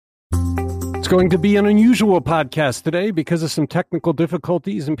going to be an unusual podcast today because of some technical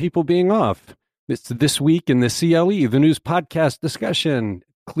difficulties and people being off. It's This Week in the CLE, the news podcast discussion,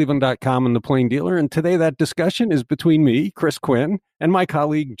 Cleveland.com and the Plain Dealer. And today that discussion is between me, Chris Quinn, and my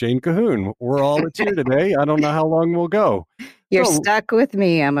colleague, Jane Cahoon. We're all that's here today. I don't know how long we'll go. You're stuck with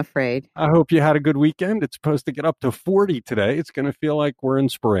me, I'm afraid. I hope you had a good weekend. It's supposed to get up to 40 today. It's going to feel like we're in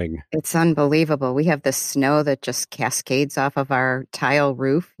spring. It's unbelievable. We have the snow that just cascades off of our tile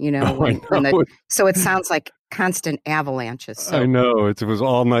roof, so it sounds like constant avalanches. So. I know. It was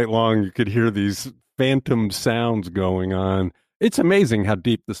all night long. You could hear these phantom sounds going on. It's amazing how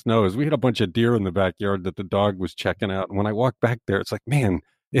deep the snow is. We had a bunch of deer in the backyard that the dog was checking out. And when I walked back there, it's like, man,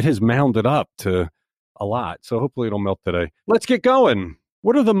 it has mounded up to a lot. So hopefully it'll melt today. Let's get going.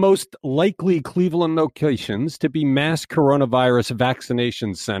 What are the most likely Cleveland locations to be mass coronavirus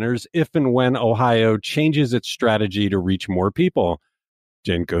vaccination centers if and when Ohio changes its strategy to reach more people?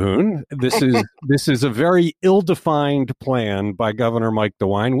 Jane Cahoon, this is a very ill-defined plan by Governor Mike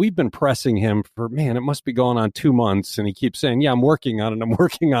DeWine. We've been pressing him for, it must be going on 2 months. And he keeps saying, I'm working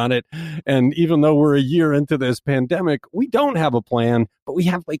on it. And even though we're a year into this pandemic, we don't have a plan, but we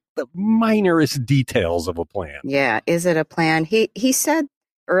have like the minorest details of a plan. Yeah. Is it a plan? He said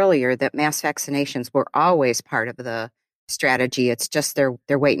earlier that mass vaccinations were always part of the strategy. It's just they're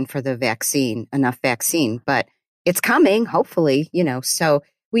waiting for the vaccine, enough vaccine. But it's coming, hopefully, So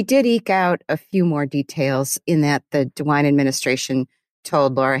we did eke out a few more details in that the DeWine administration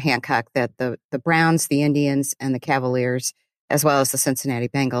told Laura Hancock that the Browns, the Indians, and the Cavaliers, as well as the Cincinnati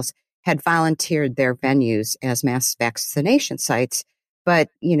Bengals, had volunteered their venues as mass vaccination sites. But,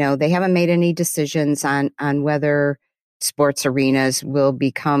 they haven't made any decisions on whether sports arenas will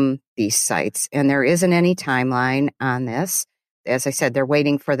become these sites. And there isn't any timeline on this. As I said, they're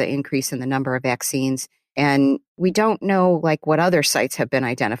waiting for the increase in the number of vaccines. And we don't know what other sites have been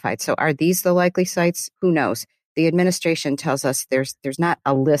identified. So are these the likely sites? Who knows? The administration tells us there's not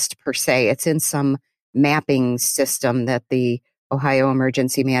a list per se. It's in some mapping system that the Ohio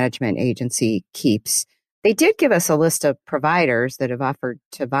Emergency Management Agency keeps. They did give us a list of providers that have offered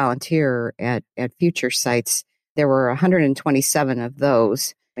to volunteer at future sites. There were 127 of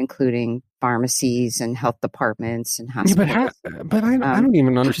those, including pharmacies and health departments and hospitals. Yeah, but I don't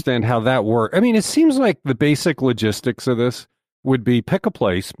even understand how that works. It seems like the basic logistics of this would be pick a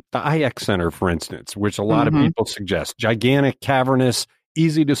place, the IX Center, for instance, which a lot of people suggest. Gigantic, cavernous,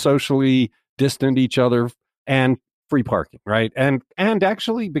 easy to socially distance each other, and free parking, right? And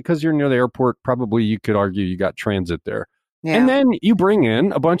actually, because you're near the airport, probably you could argue you got transit there. Yeah. And then you bring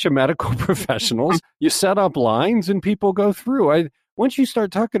in a bunch of medical professionals, you set up lines, and people go through. Once you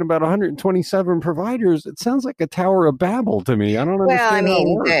start talking about 127 providers, it sounds like a Tower of Babel to me. I don't understand how it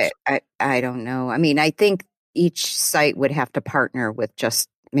works. I don't know. I think each site would have to partner with just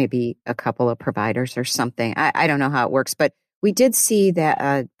maybe a couple of providers or something. I don't know how it works, but we did see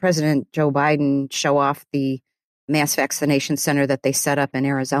that President Joe Biden show off the mass vaccination center that they set up in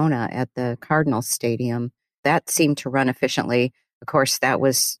Arizona at the Cardinals Stadium. That seemed to run efficiently. Of course, that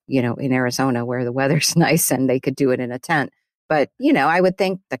was, in Arizona where the weather's nice and they could do it in a tent. But, I would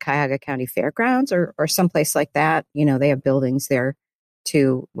think the Cuyahoga County Fairgrounds or someplace like that, they have buildings there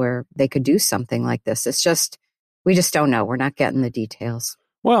too where they could do something like this. It's just, we just don't know. We're not getting the details.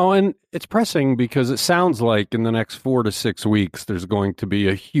 Well, and it's pressing because it sounds like in the next 4 to 6 weeks, there's going to be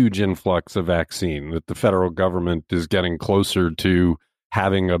a huge influx of vaccine, that the federal government is getting closer to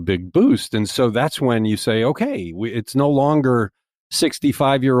having a big boost. And so that's when you say, okay, it's no longer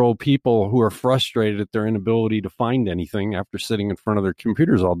 65-year-old people who are frustrated at their inability to find anything after sitting in front of their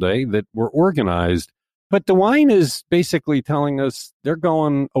computers all day that were organized. But DeWine is basically telling us they're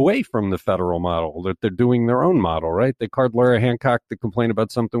going away from the federal model, that they're doing their own model, right? They called Laura Hancock to complain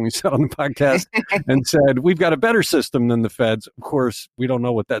about something we said on the podcast and said, we've got a better system than the feds. Of course, we don't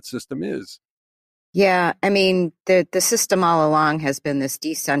know what that system is. Yeah, the system all along has been this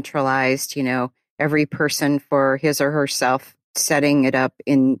decentralized, every person for his or herself, setting it up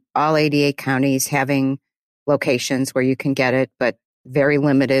in all 88 counties, having locations where you can get it, but very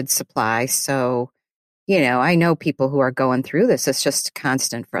limited supply. So, I know people who are going through this. It's just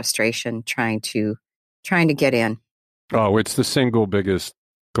constant frustration trying to get in. Oh, it's the single biggest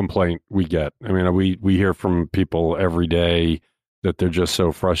complaint we get. We hear from people every day that they're just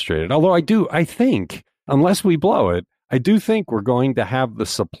so frustrated. Although I think, unless we blow it, I do think we're going to have the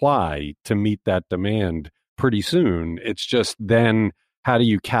supply to meet that demand pretty soon. It's just then how do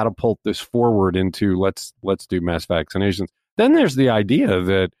you catapult this forward into let's do mass vaccinations? Then there's the idea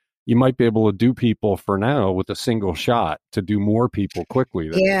that you might be able to do people for now with a single shot to do more people quickly.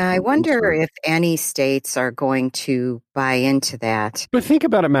 Yeah, I wonder if any states are going to buy into that. But think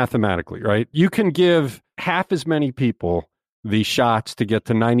about it mathematically, right? You can give half as many people the shots to get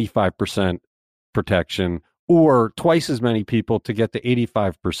to 95% protection, or twice as many people to get to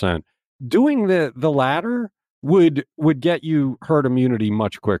 85%. Doing the latter would get you herd immunity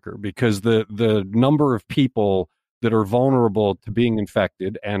much quicker, because the number of people that are vulnerable to being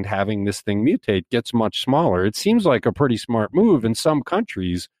infected and having this thing mutate gets much smaller. It seems like a pretty smart move, and some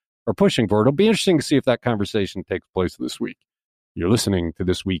countries are pushing for it. It'll be interesting to see if that conversation takes place this week. You're listening to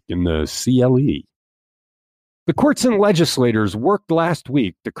This Week in the CLE. The courts and legislators worked last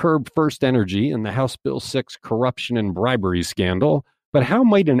week to curb First Energy in the House Bill 6 corruption and bribery scandal. But how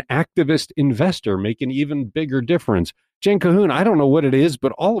might an activist investor make an even bigger difference? Jen Cahoon, I don't know what it is,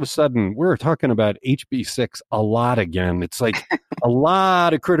 but all of a sudden we're talking about HB6 a lot again. It's like a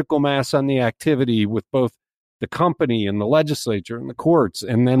lot of critical mass on the activity with both the company and the legislature and the courts,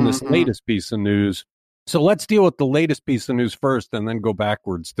 and then this latest piece of news. So let's deal with the latest piece of news first and then go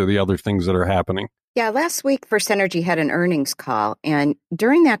backwards to the other things that are happening. Yeah, last week, First Energy had an earnings call. And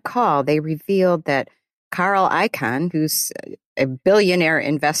during that call, they revealed that Carl Icahn, who's a billionaire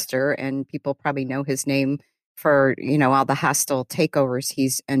investor, and people probably know his name for, all the hostile takeovers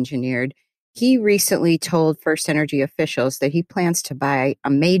he's engineered, he recently told First Energy officials that he plans to buy a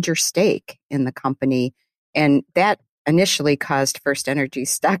major stake in the company. And that initially caused First Energy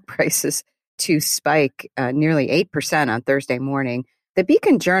stock prices to spike nearly 8% on Thursday morning. The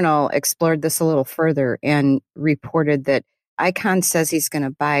Beacon Journal explored this a little further and reported that Icahn says he's going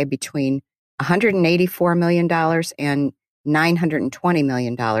to buy between $184 million and $920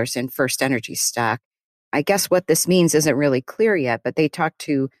 million in First Energy stock. I guess what this means isn't really clear yet, but they talked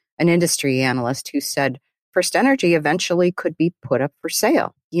to an industry analyst who said First Energy eventually could be put up for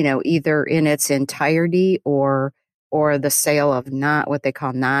sale, either in its entirety or the sale of not what they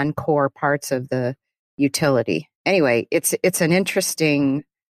call non-core parts of the utility. Anyway, it's an interesting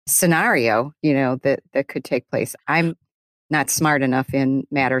scenario, that could take place. I'm not smart enough in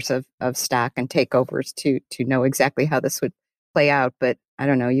matters of stock and takeovers to know exactly how this would play out, but I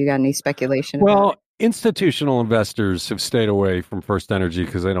don't know. You got any speculation about it? Institutional investors have stayed away from First Energy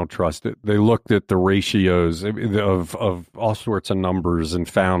because they don't trust it. They looked at the ratios of all sorts of numbers and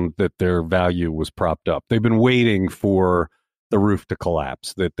found that their value was propped up. They've been waiting for the roof to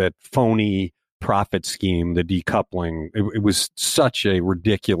collapse, that phony profit scheme, the decoupling. It was such a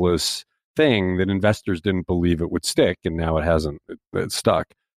ridiculous thing that investors didn't believe it would stick, and now it hasn't. It's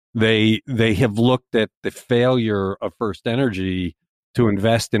stuck. They have looked at the failure of First Energy to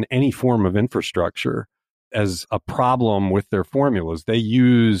invest in any form of infrastructure as a problem with their formulas. They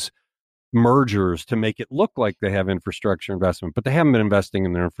use mergers to make it look like they have infrastructure investment, but they haven't been investing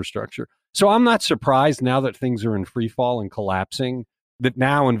in their infrastructure. So I'm not surprised now that things are in free fall and collapsing, that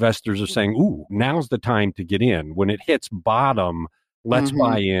now investors are saying, ooh, now's the time to get in. When it hits bottom, let's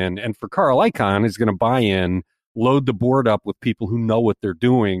buy in. And for Carl Icahn, is going to buy in, load the board up with people who know what they're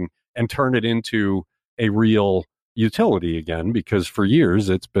doing, and turn it into a real utility again, because for years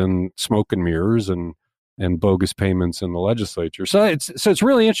it's been smoke and mirrors and bogus payments in the legislature. So it's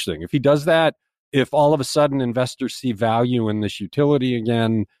really interesting. If he does that, if all of a sudden investors see value in this utility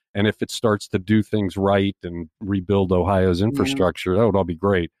again, and if it starts to do things right and rebuild Ohio's infrastructure, that would all be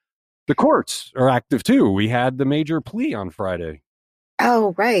great. The courts are active too. We had the major plea on Friday.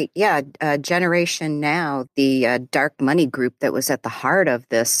 Oh, right. Yeah. Generation Now, the dark money group that was at the heart of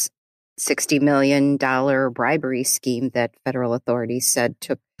this $60 million bribery scheme that federal authorities said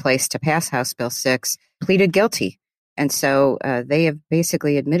took place to pass House Bill 6, pleaded guilty. And so they have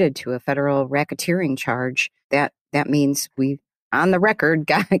basically admitted to a federal racketeering charge. That means we, on the record,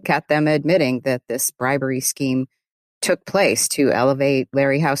 got them admitting that this bribery scheme took place to elevate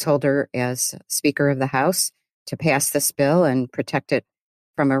Larry Householder as Speaker of the House, to pass this bill and protect it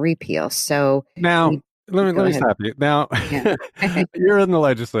from a repeal. So now, let me stop you. Now, you're in the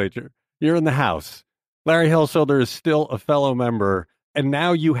legislature. You're in the House. Larry Householder is still a fellow member. And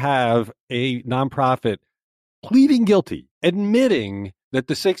now you have a nonprofit pleading guilty, admitting that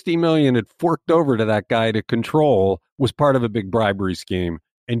the $60 million it forked over to that guy to control was part of a big bribery scheme.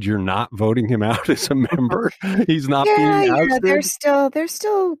 And you're not voting him out as a member. He's not being ousted. They're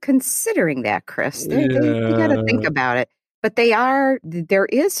still considering that, Chris. They got to think about it. But there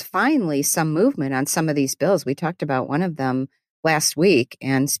is finally some movement on some of these bills. We talked about one of them last week.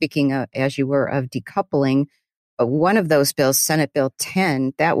 And speaking of, as you were, of decoupling, one of those bills, Senate Bill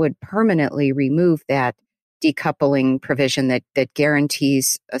 10, that would permanently remove that decoupling provision that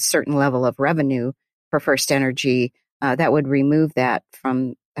guarantees a certain level of revenue for First Energy. That would remove that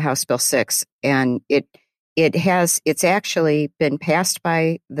from House Bill 6, and it's actually been passed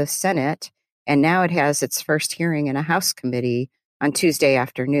by the Senate, and now it has its first hearing in a House committee on Tuesday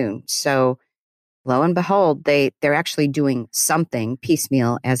afternoon. So lo and behold, they're actually doing something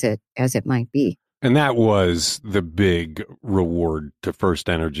piecemeal as it might be. And that was the big reward to First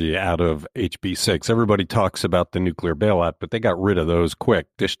Energy out of HB6. Everybody talks about the nuclear bailout, but they got rid of those quick,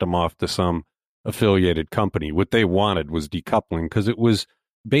 dished them off to some affiliated company. What they wanted was decoupling, because it was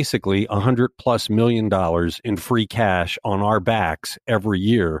basically $100+ million in free cash on our backs every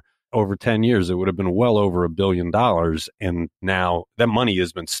year. Over 10 years, it would have been well over $1 billion. And now that money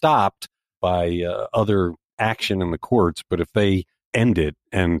has been stopped by other action in the courts. But if they end it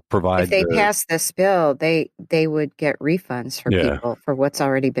and provide, if they pass this bill, they would get refunds for people for what's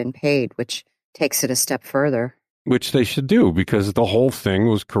already been paid, which takes it a step further. Which they should do, because the whole thing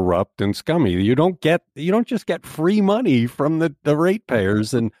was corrupt and scummy. You don't just get free money from the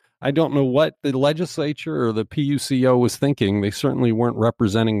ratepayers. And I don't know what the legislature or the PUCO was thinking. They certainly weren't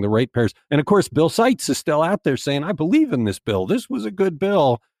representing the ratepayers. And of course, Bill Seitz is still out there saying, I believe in this bill. This was a good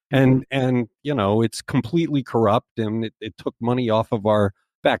bill. And it's completely corrupt, and it took money off of our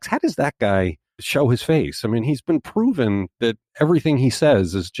backs. How does that guy show his face? I mean, he's been proven that everything he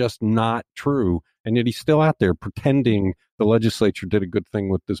says is just not true, and yet he's still out there pretending the legislature did a good thing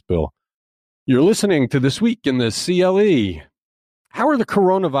with this bill. You're listening to This Week in the CLE. How are the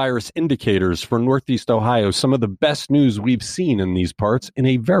coronavirus indicators for Northeast Ohio some of the best news we've seen in these parts in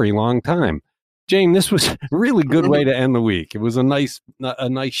a very long time? Jane, this was a really good way to end the week. It was a nice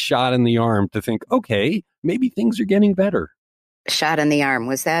shot in the arm to think, okay, maybe things are getting better. Shot in the arm.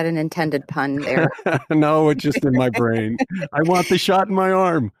 Was that an intended pun there? No, it's just in my brain. I want the shot in my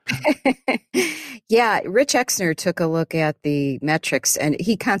arm. Yeah, Rich Exner took a look at the metrics, and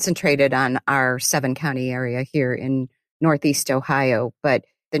he concentrated on our 7-county area here in Northeast Ohio. But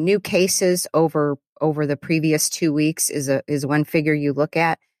the new cases over the previous 2 weeks is one figure you look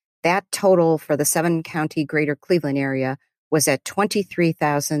at. That total for the 7-county greater Cleveland area was at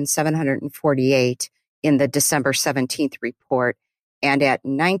 23,748 in the December 17th report, and at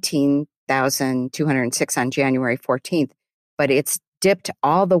 19,206 on January 14th. But it's dipped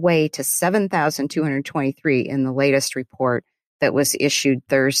all the way to 7,223 in the latest report that was issued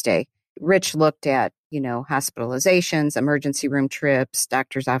Thursday. Rich looked at, hospitalizations, emergency room trips,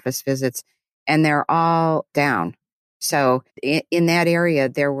 doctor's office visits, and they're all down. So in that area,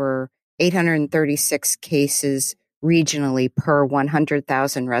 there were 836 cases regionally per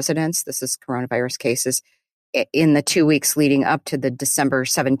 100,000 residents. This is coronavirus cases in the 2 weeks leading up to the December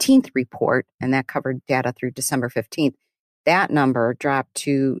 17th report, and that covered data through December 15th. That number dropped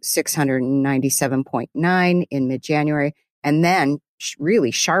to 697.9 in mid-January, and then really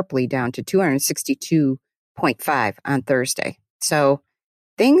sharply down to 262.5 on Thursday. So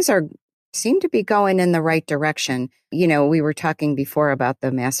things seem to be going in the right direction. We were talking before about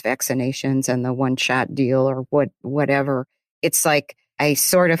the mass vaccinations and the one-shot deal or whatever. It's like I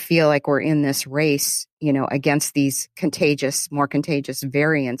sort of feel like we're in this race, against these more contagious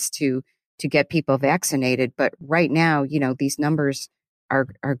variants to get people vaccinated. But right now, these numbers are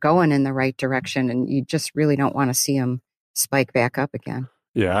going in the right direction, and you just really don't want to see them spike back up again.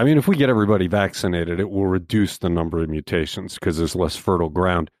 Yeah, I mean, if we get everybody vaccinated, it will reduce the number of mutations because there's less fertile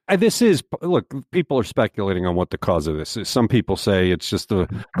ground. Look, people are speculating on what the cause of this is. Some people say it's just the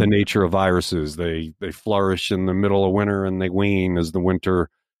nature of viruses. They flourish in the middle of winter and they wane as the winter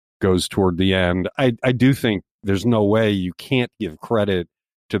goes toward the end. I do think there's no way you can't give credit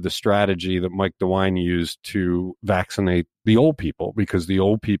to the strategy that Mike DeWine used to vaccinate the old people, because the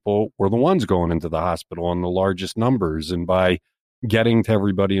old people were the ones going into the hospital in the largest numbers. And by getting to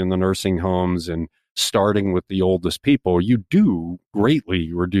everybody in the nursing homes and starting with the oldest people, you do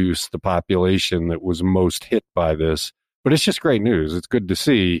greatly reduce the population that was most hit by this. But it's just great news. It's good to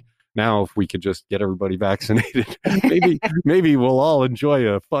see. Now, if we could just get everybody vaccinated, maybe we'll all enjoy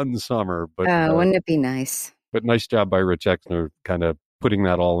a fun summer. But wouldn't it be nice? But nice job by Rich Exner kind of putting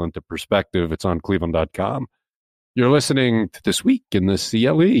that all into perspective. It's on cleveland.com. You're listening to This Week in the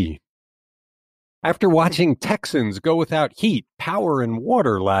CLE. After watching Texans go without heat, power, and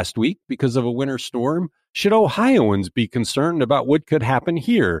water last week because of a winter storm, should Ohioans be concerned about what could happen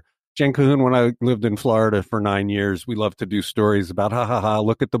here? Jen Cahoon, when I lived in Florida for 9 years, we loved to do stories about,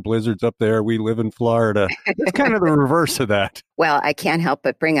 look at the blizzards up there. We live in Florida. It's kind of the reverse of that. Well, I can't help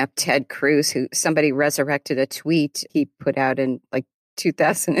but bring up Ted Cruz, who somebody resurrected a tweet he put out in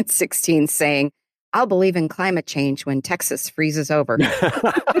 2016 saying, "I'll believe in climate change when Texas freezes over."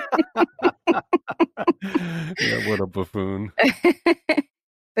 Yeah, what a buffoon.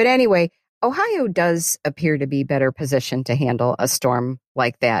 But anyway, Ohio does appear to be better positioned to handle a storm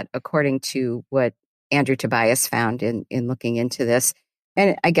like that, according to what Andrew Tobias found in looking into this.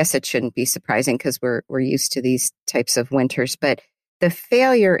 And I guess it shouldn't be surprising because we're used to these types of winters. But the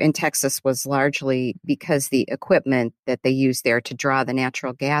failure in Texas was largely because the equipment that they used there to draw the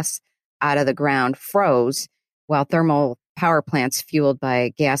natural gas out of the ground froze, while thermal power plants fueled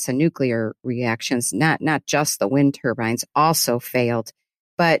by gas and nuclear reactions, not just the wind turbines, also failed.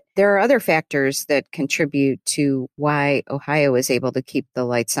 But there are other factors that contribute to why Ohio is able to keep the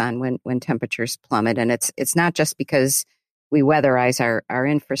lights on when temperatures plummet. And it's not just because we weatherize our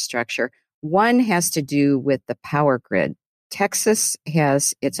infrastructure. One has to do with the power grid. Texas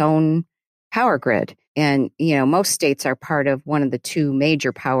has its own power grid. And, most states are part of one of the two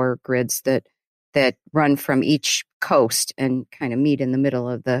major power grids that run from each coast and kind of meet in the middle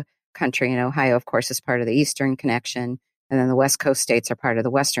of the country. And Ohio, of course, is part of the Eastern Connection. And then the West Coast states are part of the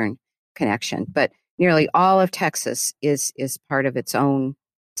Western Connection. But nearly all of Texas is part of its own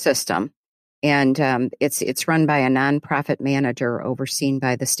system. And it's run by a nonprofit manager overseen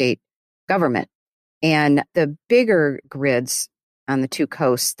by the state government. And the bigger grids on the two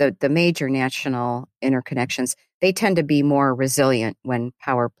coasts, the major national interconnections, they tend to be more resilient when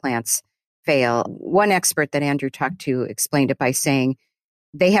power plants fail. One expert that Andrew talked to explained it by saying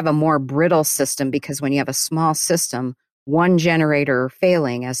they have a more brittle system because when you have a small system, one generator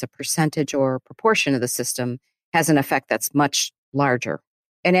failing as a percentage or proportion of the system has an effect that's much larger.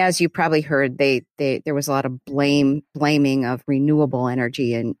 And as you probably heard, there was a lot of blaming of renewable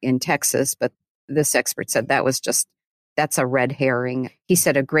energy in Texas, but this expert said that's a red herring. He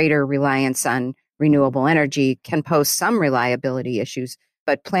said a greater reliance on renewable energy can pose some reliability issues,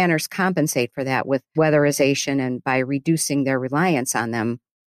 but planners compensate for that with weatherization and by reducing their reliance on them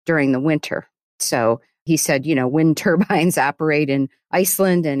during the winter. So he said, wind turbines operate in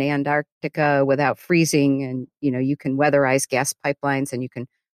Iceland and Antarctica without freezing. And, you can weatherize gas pipelines and you can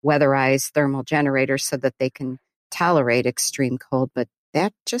weatherize thermal generators so that they can tolerate extreme cold. But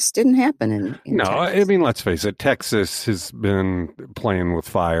that just didn't happen in No, Texas. I mean, let's face it, Texas has been playing with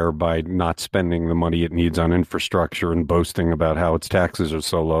fire by not spending the money it needs on infrastructure and boasting about how its taxes are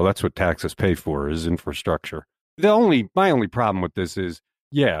so low. That's what taxes pay for, is infrastructure. My only problem with this is,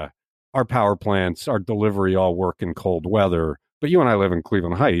 yeah, our power plants, our delivery all work in cold weather. But you and I live in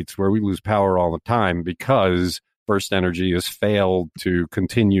Cleveland Heights, where we lose power all the time because First Energy has failed to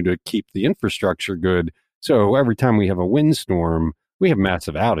continue to keep the infrastructure good. So every time we have a windstorm, we have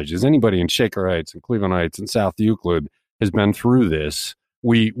massive outages. Anybody in Shaker Heights and Cleveland Heights and South Euclid has been through this.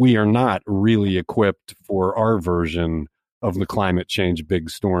 We are not really equipped for our version of the climate change big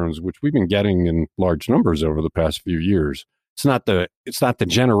storms, which we've been getting in large numbers over the past few years. It's not the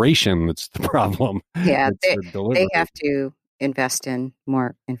generation that's the problem. Yeah, It's the they delivery. have to invest in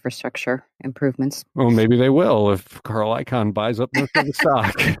more infrastructure improvements. Well, maybe they will if Carl Icahn buys up most of the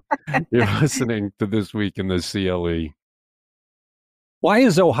stock. You're listening to This Week in the CLE. Why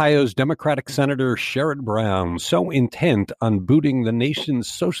is Ohio's Democratic Senator Sherrod Brown so intent on booting the nation's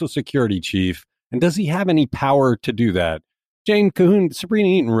Social Security chief? And does he have any power to do that? Jane Cahoon, Sabrina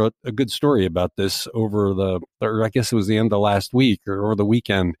Eaton wrote a good story about this or I guess it was the end of last week or the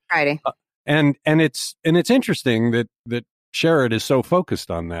weekend. Friday. And it's interesting that Sherrod is so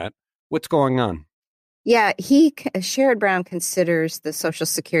focused on that. What's going on? Yeah, Sherrod Brown considers the Social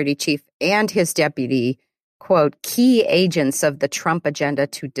Security chief and his deputy, quote, key agents of the Trump agenda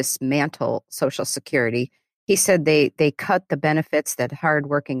to dismantle Social Security. He said they cut the benefits that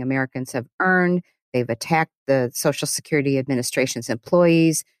hardworking Americans have earned. They've attacked the Social Security Administration's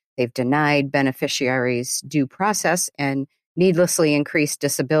employees. They've denied beneficiaries due process and needlessly increased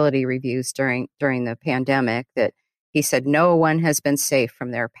disability reviews during the pandemic. That he said no one has been safe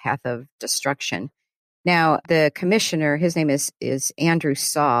from their path of destruction. Now, the commissioner, his name is Andrew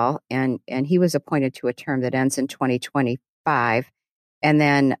Saul, and he was appointed to a term that ends in 2025. And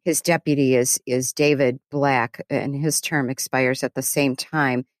then his deputy is David Black, and his term expires at the same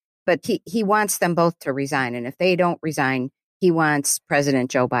time. But he wants them both to resign. And if they don't resign, he wants President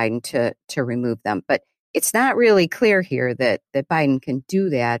Joe Biden to remove them. But it's not really clear here that Biden can do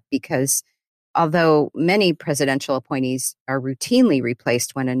that because although many presidential appointees are routinely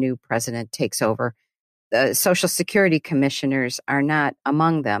replaced when a new president takes over, the Social Security commissioners are not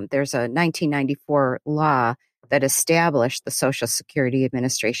among them. There's a 1994 law that established the Social Security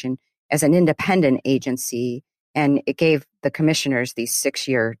Administration as an independent agency, and it gave the commissioners these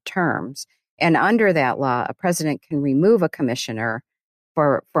 6-year terms. And under that law, a president can remove a commissioner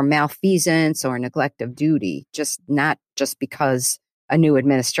for malfeasance or neglect of duty, not just because a new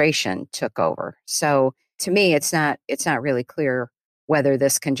administration took over. So to me, it's not really clear whether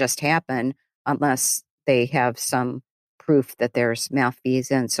this can just happen unless they have some proof that there's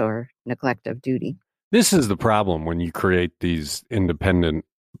malfeasance or neglect of duty. This is the problem when you create these independent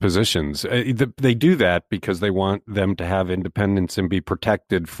positions. They do that because they want them to have independence and be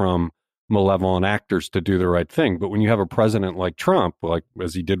protected from malevolent actors to do the right thing. But when you have a president like Trump, like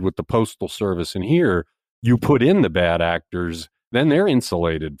as he did with the Postal Service in here, you put in the bad actors, then they're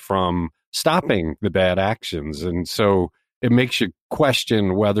insulated from stopping the bad actions. And so it makes you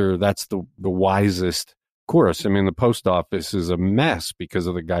question whether that's the wisest course. I mean, the post office is a mess because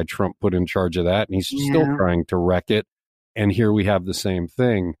of the guy Trump put in charge of that, and he's still trying to wreck it. And here we have the same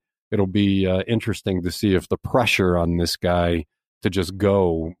thing. It'll be interesting to see if the pressure on this guy to just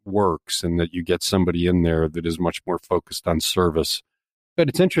go works and that you get somebody in there that is much more focused on service. But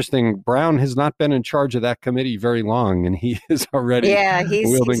it's interesting. Brown has not been in charge of that committee very long, and he is already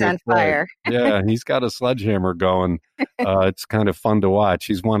he's on fire. Yeah, he's got a sledgehammer going. It's kind of fun to watch.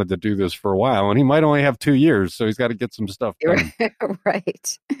 He's wanted to do this for a while, and he might only have 2 years, so he's got to get some stuff done.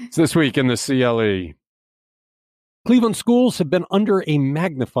 Right. It's this week in the CLE. Cleveland schools have been under a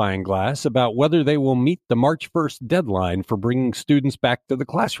magnifying glass about whether they will meet the March 1st deadline for bringing students back to the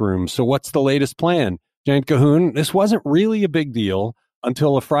classroom. So what's the latest plan? Jan Cahoon, this wasn't really a big deal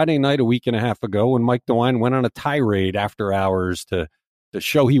until a Friday night a week and a half ago when Mike DeWine went on a tirade after hours to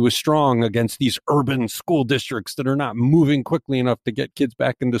show he was strong against these urban school districts that are not moving quickly enough to get kids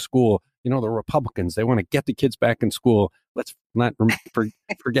back into school. You know, the Republicans, they want to get the kids back in school. Let's not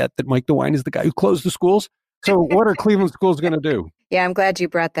forget that Mike DeWine is the guy who closed the schools. So what are Cleveland schools going to do? Yeah, I'm glad you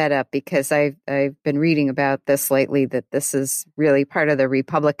brought that up because I've been reading about this lately, that this is really part of the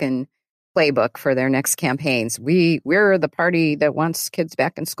Republican playbook for their next campaigns. We're the party that wants kids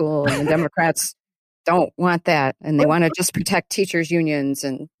back in school, and the Democrats don't want that, and they want to just protect teachers' unions,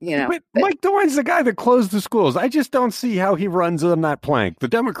 and But Mike DeWine's the guy that closed the schools. I just don't see how he runs on that plank. The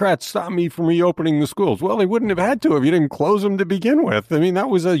Democrats stopped me from reopening the schools. Well, they wouldn't have had to if you didn't close them to begin with. I mean, that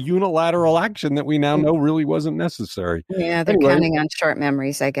was a unilateral action that we now know really wasn't necessary. Yeah, they're counting on short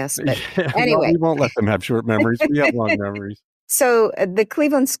memories, I guess. But anyway, we won't let them have short memories. We have long memories. So the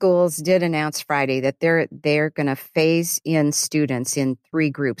Cleveland schools did announce Friday that they're going to phase in students in 3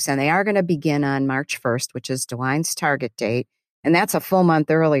 groups, and they are going to begin on March 1st, which is DeWine's target date. And that's a full month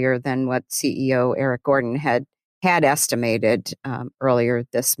earlier than what CEO Eric Gordon had estimated earlier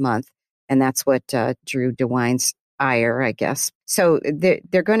this month. And that's what drew DeWine's ire, I guess. So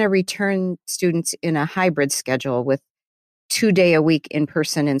they're going to return students in a hybrid schedule with 2-day-a-week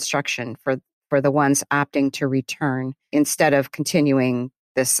in-person instruction for the ones opting to return instead of continuing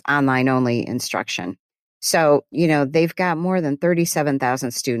this online-only instruction. So, they've got more than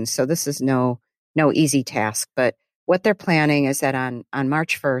 37,000 students, so this is no easy task. But what they're planning is that on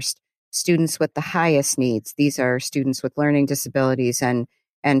March 1st, students with the highest needs, these are students with learning disabilities and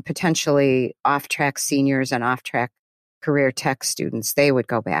potentially off-track seniors and off-track career tech students, they would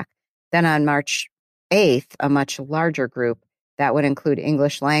go back. Then on March 8th, a much larger group, that would include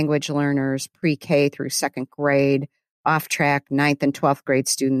English language learners, pre-K through 2nd grade, off-track 9th and 12th grade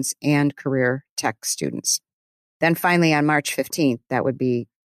students, and career tech students. Then finally on March 15th, that would be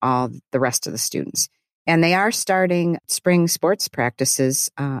all the rest of the students. And they are starting spring sports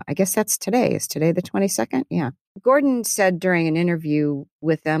practices. I guess that's today. Is today the 22nd? Yeah. Gordon said during an interview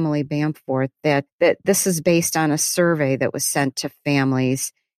with Emily Bamforth that this is based on a survey that was sent to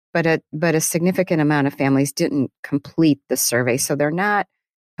families, but a significant amount of families didn't complete the survey. So they're not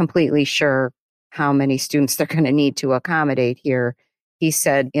completely sure how many students they're going to need to accommodate here. He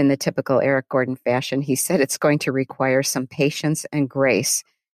said in the typical Eric Gordon fashion, he said it's going to require some patience and grace.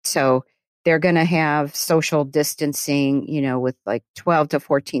 So they're going to have social distancing, with like 12 to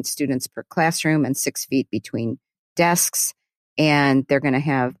 14 students per classroom and 6 feet between desks. And they're going to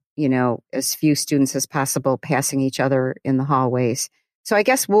have, as few students as possible passing each other in the hallways. So I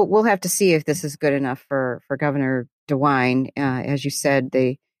guess we'll have to see if this is good enough for Governor DeWine. As you said,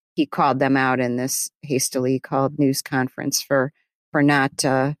 he called them out in this hastily called news conference for not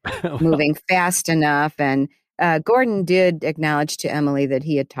moving fast enough. And Gordon did acknowledge to Emily that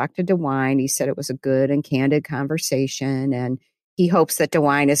he had talked to DeWine. He said it was a good and candid conversation, and he hopes that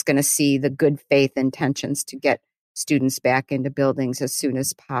DeWine is going to see the good faith intentions to get students back into buildings as soon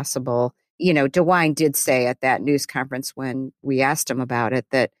as possible. DeWine did say at that news conference when we asked him about it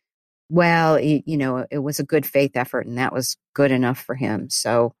that, well, it was a good faith effort and that was good enough for him.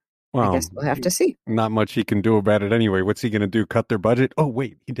 So I guess we'll have to see. Not much he can do about it anyway. What's he going to do? Cut their budget? Oh,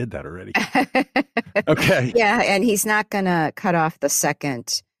 wait, he did that already. Okay. Yeah, and he's not going to cut off the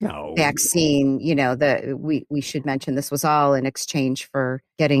second vaccine. We should mention this was all in exchange for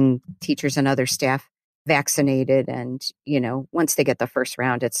getting teachers and other staff vaccinated. And, once they get the first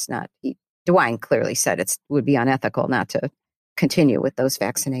round, it's not, DeWine clearly said it would be unethical not to continue with those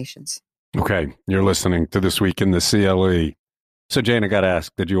vaccinations. Okay, you're listening to This Week in the CLE. So, Jane, I got to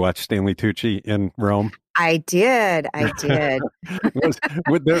ask, did you watch Stanley Tucci in Rome? I did.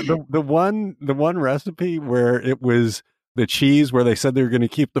 With the one recipe where it was the cheese, where they said they were going to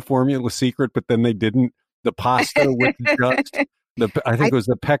keep the formula secret, but then they didn't. The pasta with just I think it was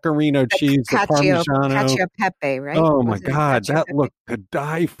the pecorino cheese, the Parmigiano. Cacio pepe, right? Oh my God, that looked to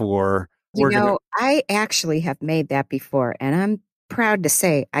die for. I actually have made that before, and I'm proud to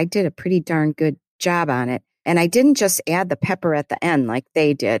say I did a pretty darn good job on it. And I didn't just add the pepper at the end like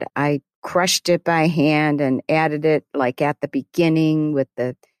they did. I crushed it by hand and added it like at the beginning with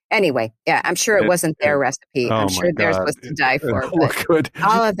the... Anyway, yeah, I'm sure it wasn't their recipe. I'm sure theirs was to die for. But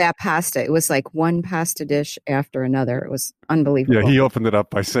all of that pasta, it was like one pasta dish after another. It was unbelievable. Yeah, he opened it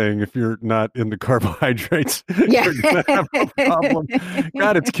up by saying, if you're not into carbohydrates, you're going to have a problem.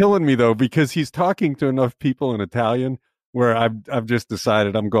 God, it's killing me, though, because he's talking to enough people in Italian where I've just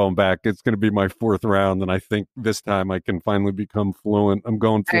decided I'm going back. It's going to be my fourth round, and I think this time I can finally become fluent. I'm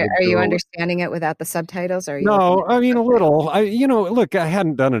going for Are you understanding it without the subtitles? Or no, I mean, a little. Look, I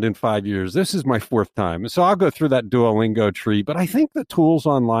hadn't done it in 5 years. This is my fourth time. So I'll go through that Duolingo tree. But I think the tools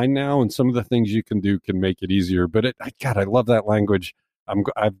online now and some of the things you can do can make it easier. But God, I love that language.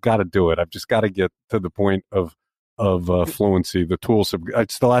 I've got to do it. I've just got to get to the point of fluency. The tools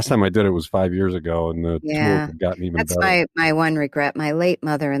it's the last time I did it was 5 years ago, and the tools have gotten even better. That's my one regret. My late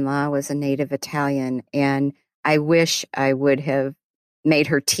mother-in-law was a native Italian, and I wish I would have made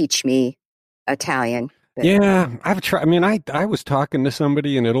her teach me Italian. Yeah, I've tried. I mean, I was talking to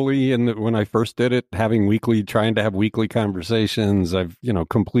somebody in Italy, and when I first did it, trying to have weekly conversations. I've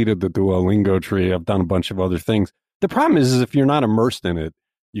completed the Duolingo tree. I've done a bunch of other things. The problem is if you're not immersed in it,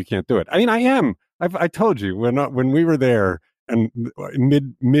 you can't do it. I mean, I am. I told you when we were there, and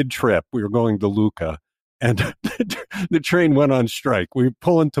mid trip we were going to Lucca, and the train went on strike. We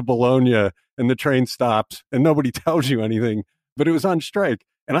pull into Bologna, and the train stops, and nobody tells you anything, but it was on strike,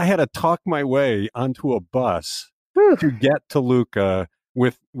 and I had to talk my way onto a bus to get to Lucca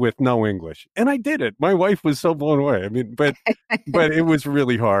with no English, and I did it. My wife was so blown away. I mean, but it was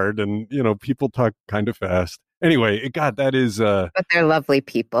really hard, and people talk kind of fast. Anyway, God, that is... but they're lovely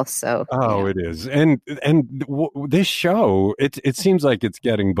people, so... Oh, it is. And this show, it seems like it's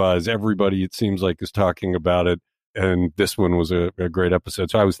getting buzz. Everybody, it seems like, is talking about it. And this one was a great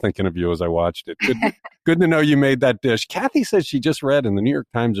episode. So I was thinking of you as I watched it. Good to know you made that dish. Kathy says she just read in the New York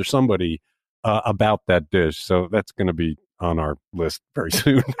Times or somebody about that dish. So that's going to be on our list very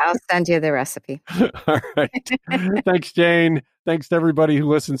soon. I'll send you the recipe. All right. Thanks, Jane. Thanks to everybody who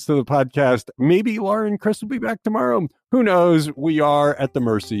listens to the podcast. Maybe Laura and Chris will be back tomorrow. Who knows? We are at the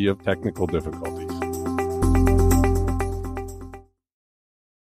mercy of technical difficulties.